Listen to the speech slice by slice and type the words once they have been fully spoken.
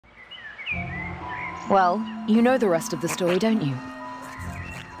Well, you know the rest of the story, don't you?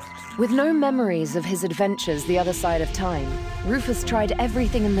 With no memories of his adventures the other side of time, Rufus tried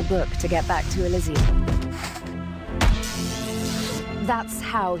everything in the book to get back to Elysium. That's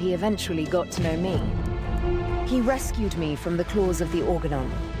how he eventually got to know me. He rescued me from the claws of the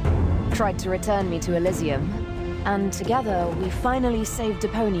Organon, tried to return me to Elysium, and together we finally saved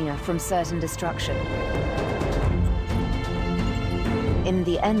Deponia from certain destruction. In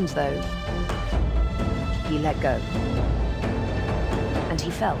the end, though, he let go. And he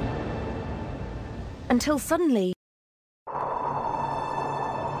fell. Until suddenly...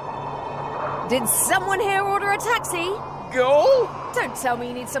 Did someone here order a taxi? Go? Don't tell me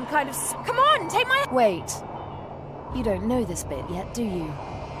you need some kind of... Come on, take my... Wait. You don't know this bit yet, do you?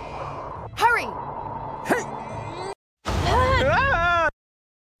 Hurry! Hey!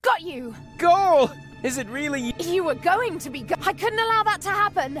 Got you! Goal! Is it really... You were going to be... I couldn't allow that to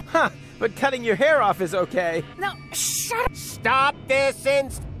happen! Huh, but cutting your hair off is okay. No, shut up! Stop this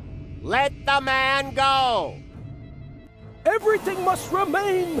Let the man go! Everything must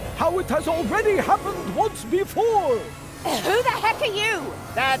remain how it has already happened once before! Who the heck are you?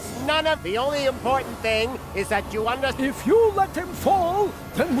 That's none of... The only important thing is that you understand... If you let him fall,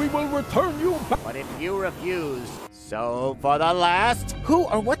 then we will return you back. But if you refuse... So, for the last... Who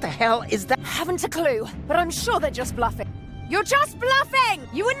or what the hell is that? Haven't a clue, but I'm sure they're just bluffing. You're just bluffing!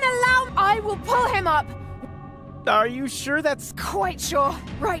 You wouldn't allow... I will pull him up! Are you sure that's... Quite sure.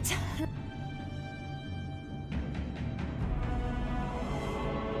 Right.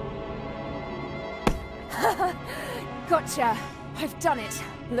 Gotcha. I've done it.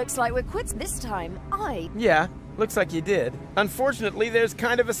 Looks like we're quits this time. Yeah, looks like you did. Unfortunately, there's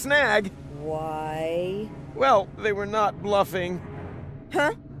kind of a snag. Why? Well, they were not bluffing.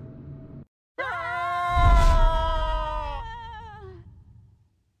 Huh?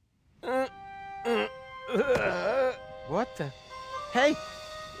 What the... Hey,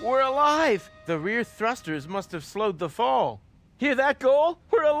 we're alive! The rear thrusters must have slowed the fall. Hear that, Goal?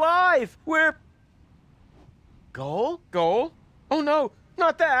 We're alive! We're... Goal? Goal? Oh no,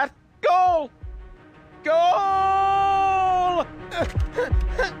 not that! Goal! Goal!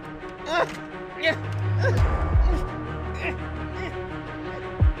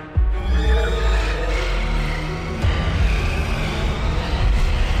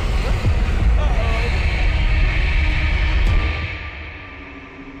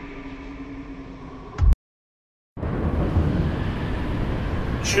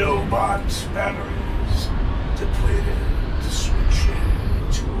 Chillbot batteries depleted, switching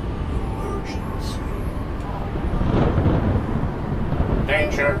to emergency.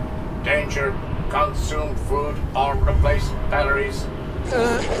 Danger, danger, consume food or replace batteries.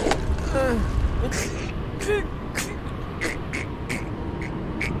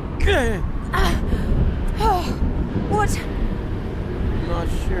 What? Not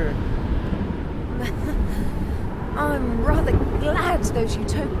sure. I'm rather glad those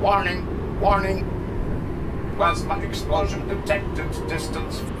utopia... Warning, warning. Plasma explosion detected.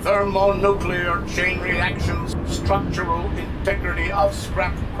 Distance. Thermonuclear chain reactions. Structural integrity of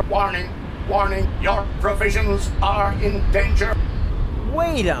scrap. Warning, warning. Your provisions are in danger.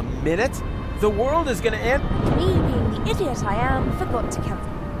 Wait a minute. The world is gonna end... Me, being the idiot I am, forgot to cancel.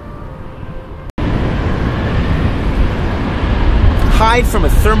 Hide from a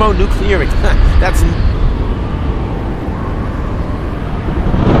thermonuclear... That's...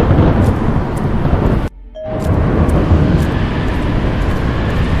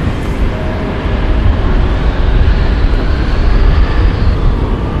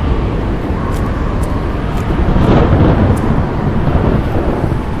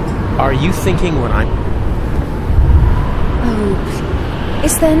 Are you thinking what I'm... Oh,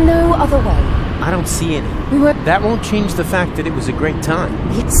 is there no other way? I don't see any. We were... That won't change the fact that it was a great time.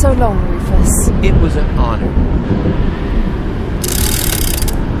 It's so long, Rufus. It was an honor.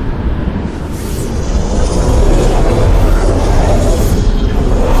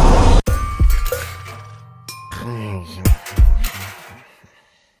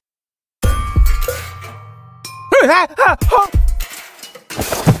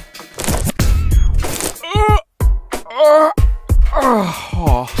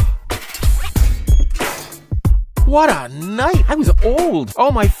 What a night! I was old.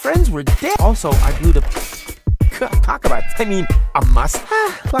 All my friends were dead. Also, I blew the... Talk about... I mean, a must.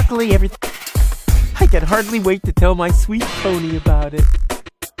 Luckily, everything... I can hardly wait to tell my sweet pony about it.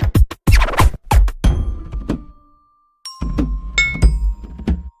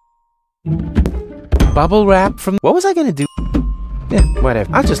 Bubble wrap from... What was I gonna do? Yeah,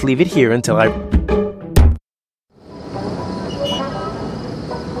 whatever. I'll just leave it here until I...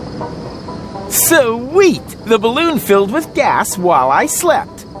 Sweet! The balloon filled with gas while I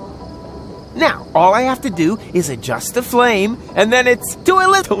slept. Now, all I have to do is adjust the flame, and then it's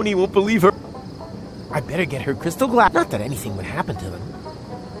toilet. Tony won't believe her. I better get her crystal glass. Not that anything would happen to them.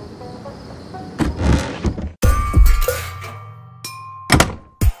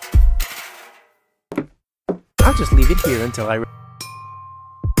 I'll just leave it here until I...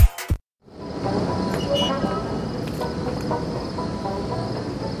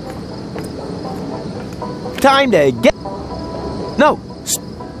 Time to get... No!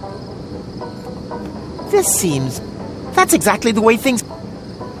 This seems... That's exactly the way things...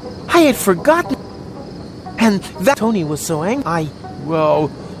 I had forgotten... And that... Tony was so angry. Well...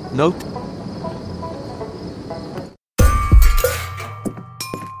 No...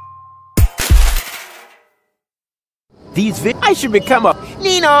 These I should become a...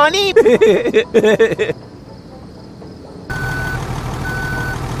 Nee-naw-nee!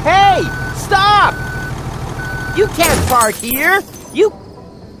 Hey! Stop! You can't fart here! You...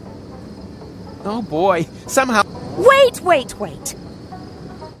 Oh boy, somehow... Wait!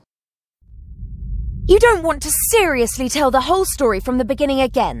 You don't want to seriously tell the whole story from the beginning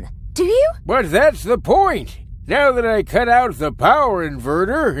again, do you? But that's the point. Now that I cut out the power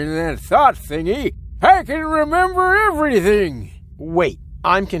inverter in that thought thingy, I can remember everything. Wait,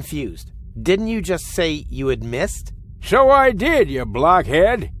 I'm confused. Didn't you just say you had missed? So I did, you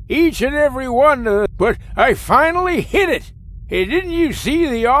blockhead. Each and every one of them. But I finally hit it. Hey, didn't you see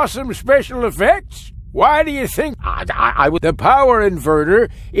the awesome special effects? Why do you think I would... The power inverter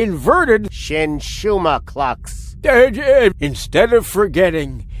inverted... Shinshuma clucks. Instead of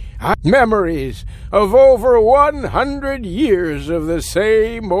forgetting memories of over 100 years of the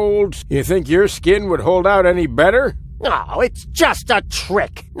same old... You think your skin would hold out any better? Oh, it's just a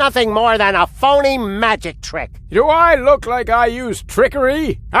trick. Nothing more than a phony magic trick. Do I look like I use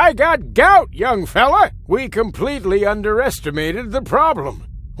trickery? I got gout, young fella. We completely underestimated the problem.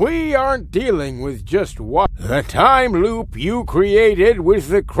 We aren't dealing with just one. The time loop you created with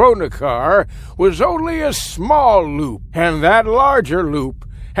the chronocar was only a small loop, and that larger loop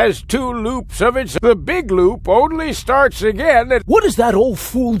has 2 loops of its... The big loop only starts again at... What is that old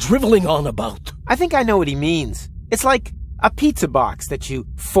fool driveling on about? I think I know what he means. It's like a pizza box that you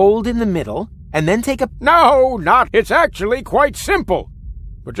fold in the middle and then take a... No, not. It's actually quite simple,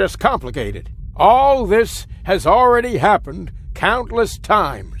 but just complicated. All this has already happened countless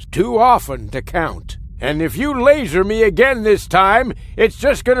times, too often to count. And if you laser me again this time, it's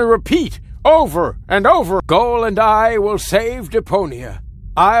just gonna repeat over and over. Goal and I will save Deponia.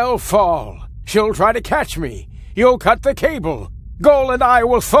 I'll fall. She'll try to catch me. You'll cut the cable. Goal and I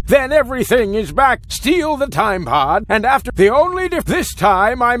will then everything is back. Steal the time pod, and after the only this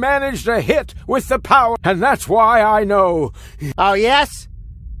time I managed to hit with the power, and that's why I know. Oh, yes?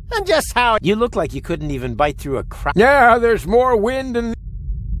 And just how... You look like you couldn't even bite through a crack. Yeah, there's more wind and...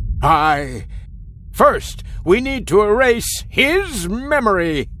 First, we need to erase his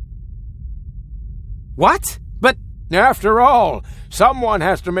memory. What? But... After all, someone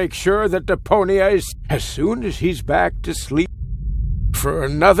has to make sure that Deponia is... As soon as he's back to sleep... For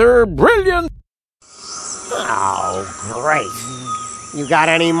another brilliant... Oh, great. You got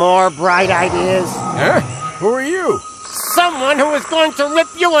any more bright ideas? Huh? Who are you? Someone who is going to rip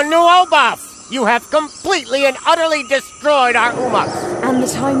you a new O-buff! You have completely and utterly destroyed our Umaks! And the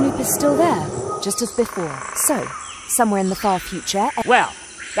time loop is still there, just as before. So, somewhere in the far future... Well,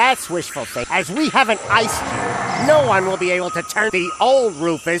 that's wishful thinking. As we haven't iced you, no one will be able to turn the old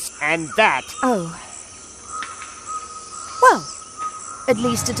Rufus and that... Oh. Well, at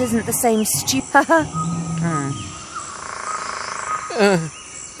least it isn't the same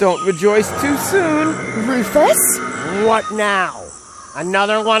Don't rejoice too soon. Rufus? What now?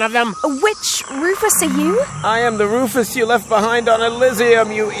 Another one of them? Which Rufus are you? I am the Rufus you left behind on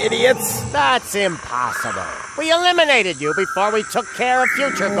Elysium, you idiots. That's impossible. We eliminated you before we took care of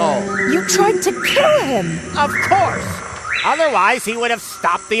future goals. You tried to kill him. Of course. Otherwise, he would have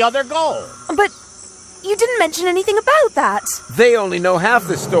stopped the other goal. But you didn't mention anything about that. They only know half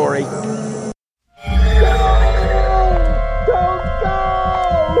the story.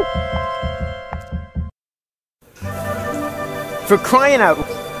 For crying out...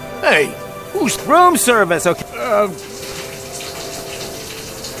 Hey, who's room service? Okay.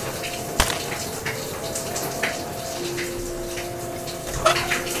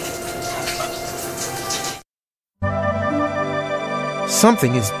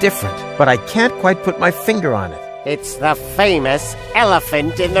 Something is different, but I can't quite put my finger on it. It's the famous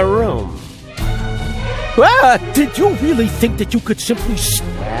elephant in the room. Ah, did you really think that you could simply...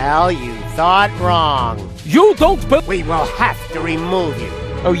 Well, you thought wrong. You don't... We will have to remove you.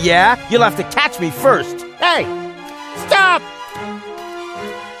 Oh yeah? You'll have to catch me first. Hey! Stop!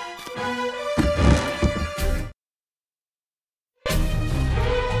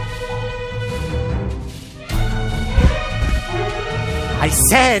 I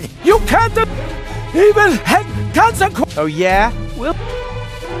said... You can't even have consequences. Oh yeah? Well...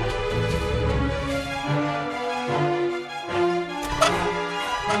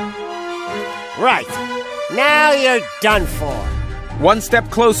 Right. Now you're done for. One step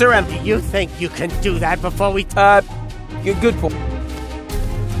closer and... Do you think you can do that before we... good point.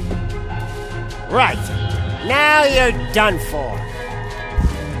 Right. Now you're done for.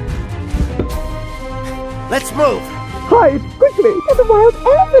 Let's move. Hide quickly for the wild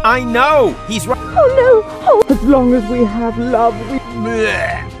elephant. I know! He's right. Oh no! Oh, as long as we have love, we...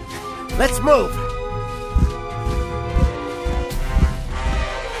 Let's move.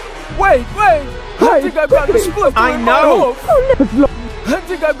 Wait! I think I've got a splinter I in know. my hoof. Oh no! I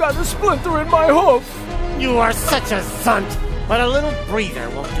think I've got a splinter in my hoof. You are such a zunt, but a little breather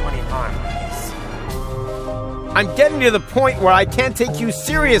won't do any harm like this. I'm getting to the point where I can't take you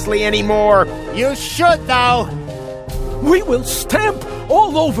seriously anymore. You should, though. We will stamp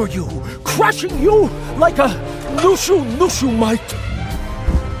all over you, crushing you like a Nushu might.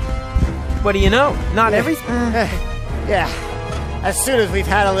 What do you know? Not everything. Yeah. As soon as we've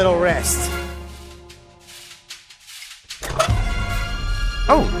had a little rest.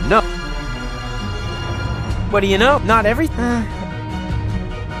 Oh, no. What do you know? Not everything.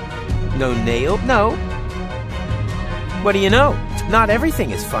 No nail? No. What do you know? Not everything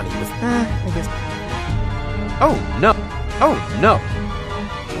is funny with... I guess... Oh, no. Oh, no.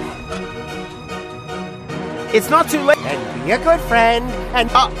 It's not too late. And be a good friend, and...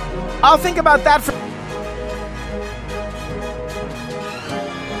 I'll think about that for...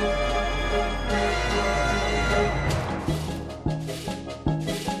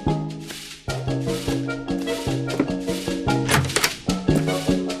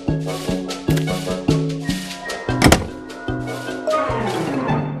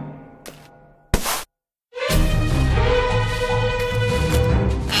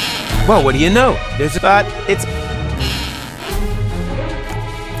 Well, what do you know? There's about... It's...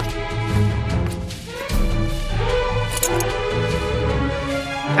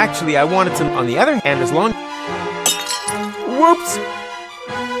 Actually, I wanted to... On the other hand, as long... Whoops!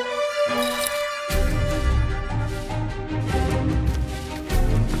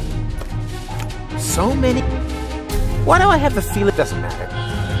 So many... Why do I have the feeling it doesn't matter?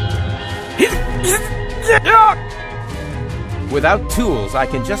 Without tools, I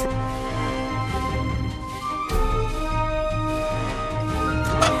can just...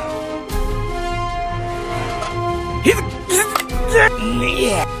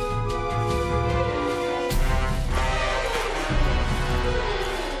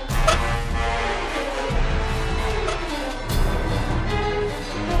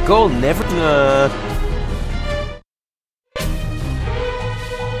 Goal never...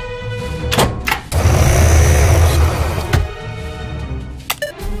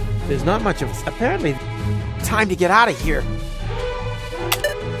 There's not much of... Apparently... Time to get out of here.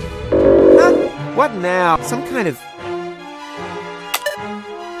 Huh? What now? Some kind of...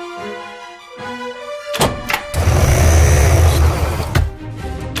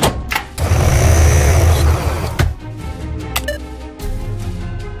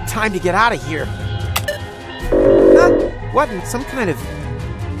 Time to get out of here. Huh? What? Some kind of...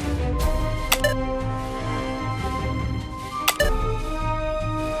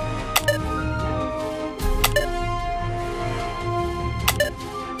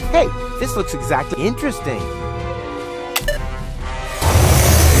 Hey, this looks exactly interesting.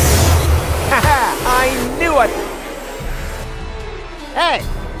 Haha, I knew it! Hey,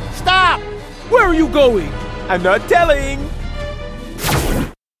 stop! Where are you going? I'm not telling.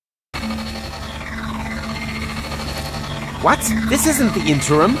 What? This isn't the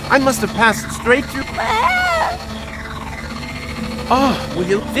interim. I must have passed straight through... Oh, will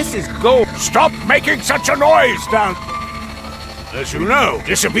you... This is gold. Stop making such a noise down... As you know,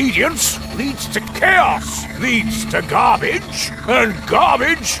 disobedience leads to chaos, leads to garbage, and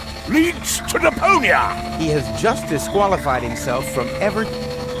garbage leads to Deponia. He has just disqualified himself from ever...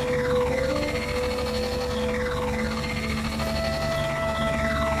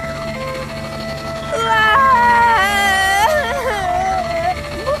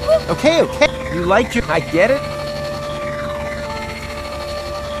 Okay. You like your... I get it.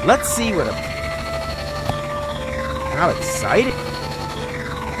 Let's see what a... How exciting.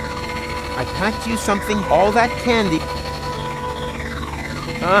 I packed you something, all that candy.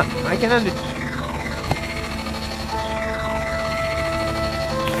 I can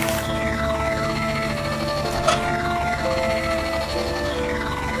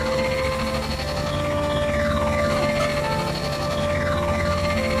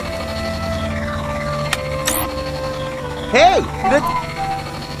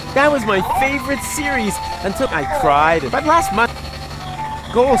That was my favorite series until I cried. But last month,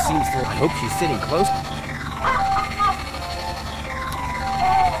 goal seems to... I hope she's sitting close.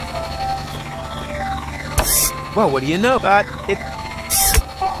 Well, what do you know?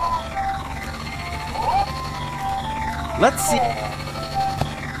 Let's see.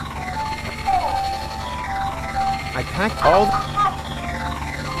 I packed all the...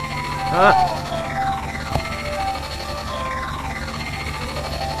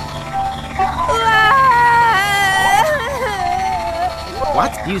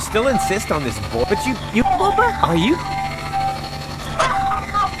 What? Do you still insist on this boy? But you... Are you...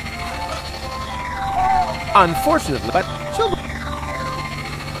 Unfortunately, but children...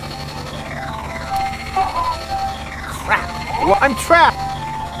 Crap! Well, I'm trapped!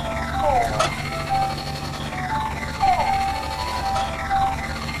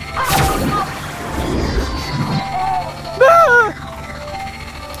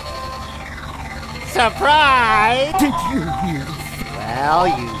 Surprise! Did you really? Well,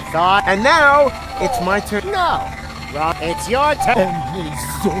 you thought... And now, it's my turn. No! Wrong. It's your turn.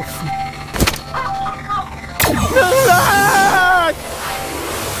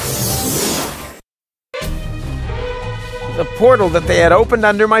 The portal that they had opened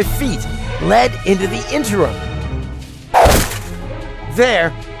under my feet led into the interim.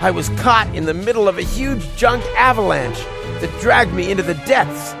 There, I was caught in the middle of a huge junk avalanche that dragged me into the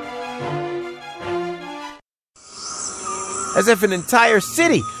depths. As if an entire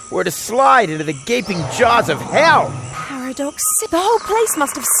city were to slide into the gaping jaws of hell. Paradox. The whole place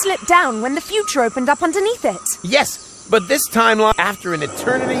must have slipped down when the future opened up underneath it. Yes, but this timeline, after an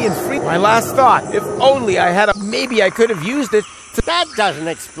eternity in free... My last thought, if only I had a... Maybe I could have used it to... That doesn't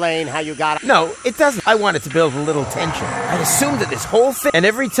explain how you got it. No, it doesn't. I wanted to build a little tension. I assumed that this whole thing... And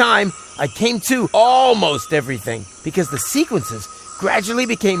every time, I came to almost everything. Because the sequences gradually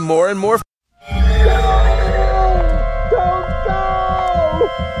became more and more...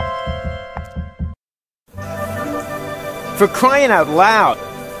 For crying out loud.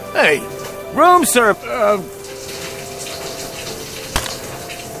 Hey, Room service.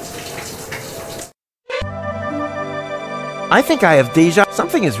 I think I have deja.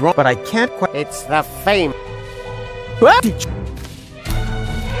 Something is wrong, but I can't quite... It's the fame. What?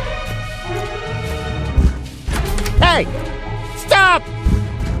 Hey! Stop!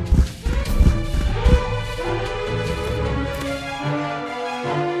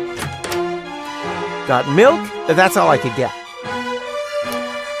 Got milk? That's all I could get.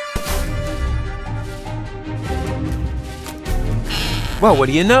 Well, what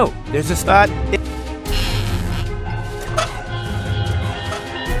do you know? There's a spot.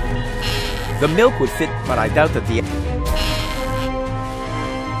 The milk would fit, but I doubt that the...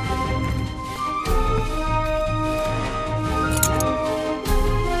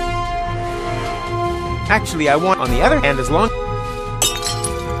 Actually, I want, on the other hand, as long...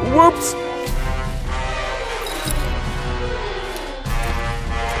 Whoops!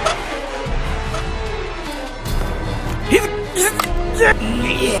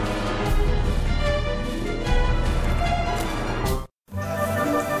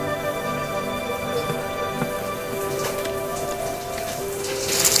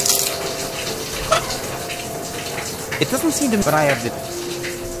 It doesn't seem to, but I have the...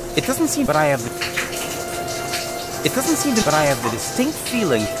 It doesn't seem, but I have the... It doesn't seem to, but I have the distinct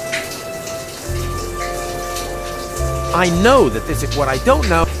feeling... I know that this is what I don't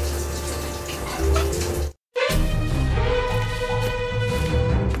know.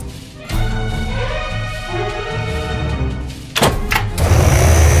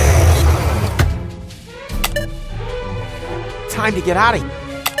 Time to get out of here.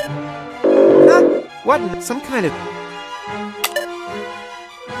 Huh? What? Some kind of...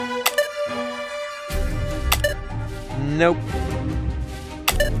 Nope.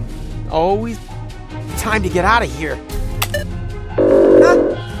 Always... Time to get out of here. Huh?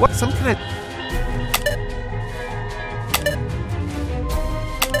 What? Some kind of...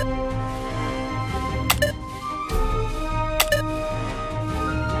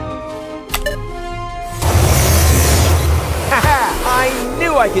 I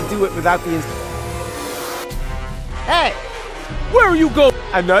knew I could do it without the... Hey! Where are you going?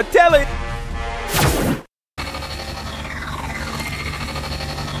 I'm not telling.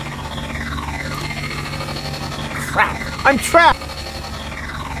 Crap! I'm trapped!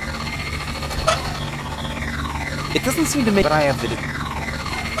 It doesn't seem to make... But I have the...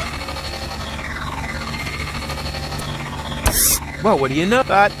 Well, what do you know?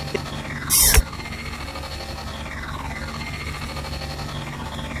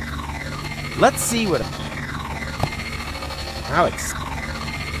 Let's see what... Alex.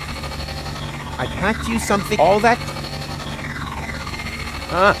 I packed you something. All that.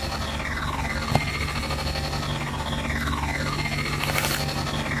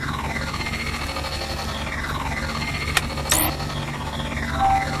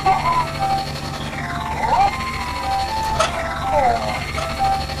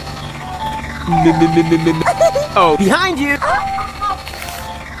 Oh, behind you!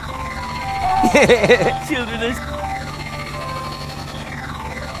 Children is...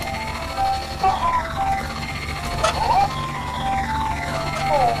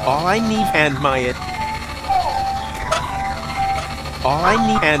 All I need and my... All I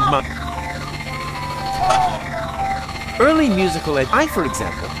need and my... Early musical ed... I, for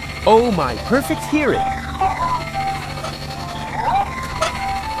example. Oh, my perfect hearing.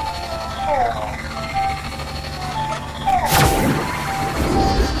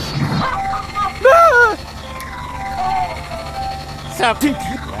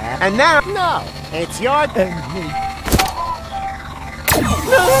 And now... No, it's your...